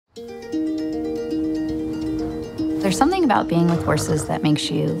There's something about being with horses that makes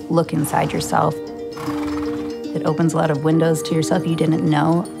you look inside yourself. It opens a lot of windows to yourself you didn't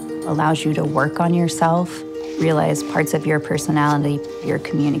know, allows you to work on yourself, realize parts of your personality, your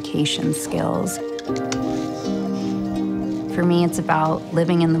communication skills. For me, it's about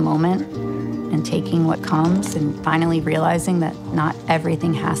living in the moment and taking what comes and finally realizing that not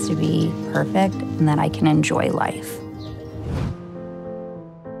everything has to be perfect and that I can enjoy life.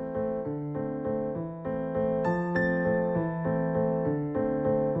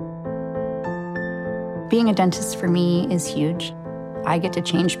 Being a dentist for me is huge. I get to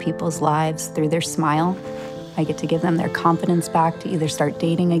change people's lives through their smile. I get to give them their confidence back to either start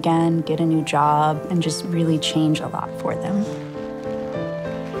dating again, get a new job, and just really change a lot for them.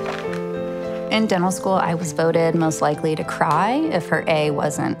 In dental school, I was voted most likely to cry if her A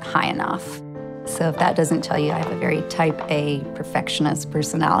wasn't high enough. So if that doesn't tell you I have a very type A perfectionist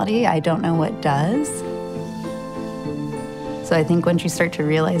personality, I don't know what does. So I think once you start to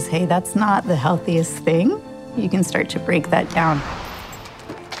realize, hey, that's not the healthiest thing, you can start to break that down.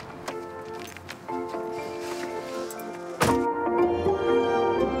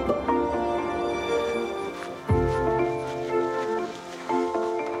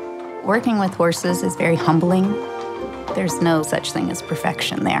 Working with horses is very humbling. There's no such thing as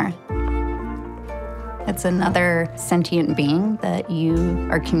perfection there. It's another sentient being that you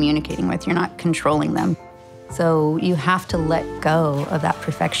are communicating with. You're not controlling them. So you have to let go of that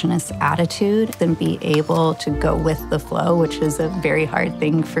perfectionist attitude and be able to go with the flow, which is a very hard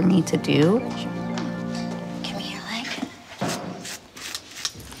thing for me to do. Give me your leg.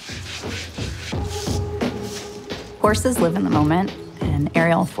 Horses live in the moment, and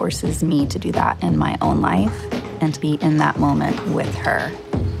Ariel forces me to do that in my own life and to be in that moment with her.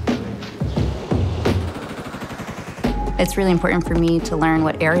 It's really important for me to learn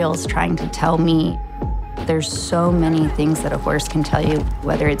what Ariel's trying to tell me. There's so many things that a horse can tell you,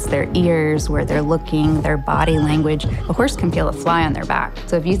 whether it's their ears, where they're looking, their body language. A horse can feel a fly on their back.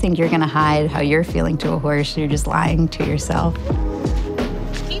 So if you think you're gonna hide how you're feeling to a horse, you're just lying to yourself.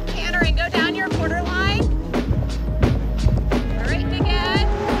 Keep cantering, go down your quarter line. All right, Big Ed.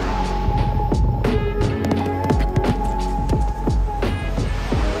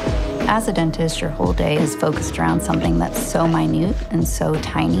 As a dentist, your whole day is focused around something that's so minute and so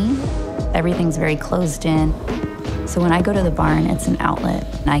tiny. Everything's very closed in. So when I go to the barn, it's an outlet,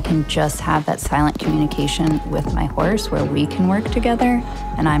 and I can just have that silent communication with my horse where we can work together,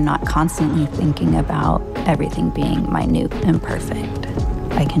 and I'm not constantly thinking about everything being minute and perfect.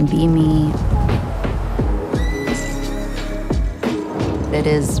 I can be me. It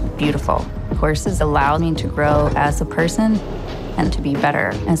is beautiful. Horses allow me to grow as a person and to be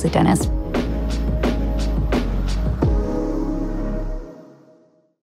better as a dentist.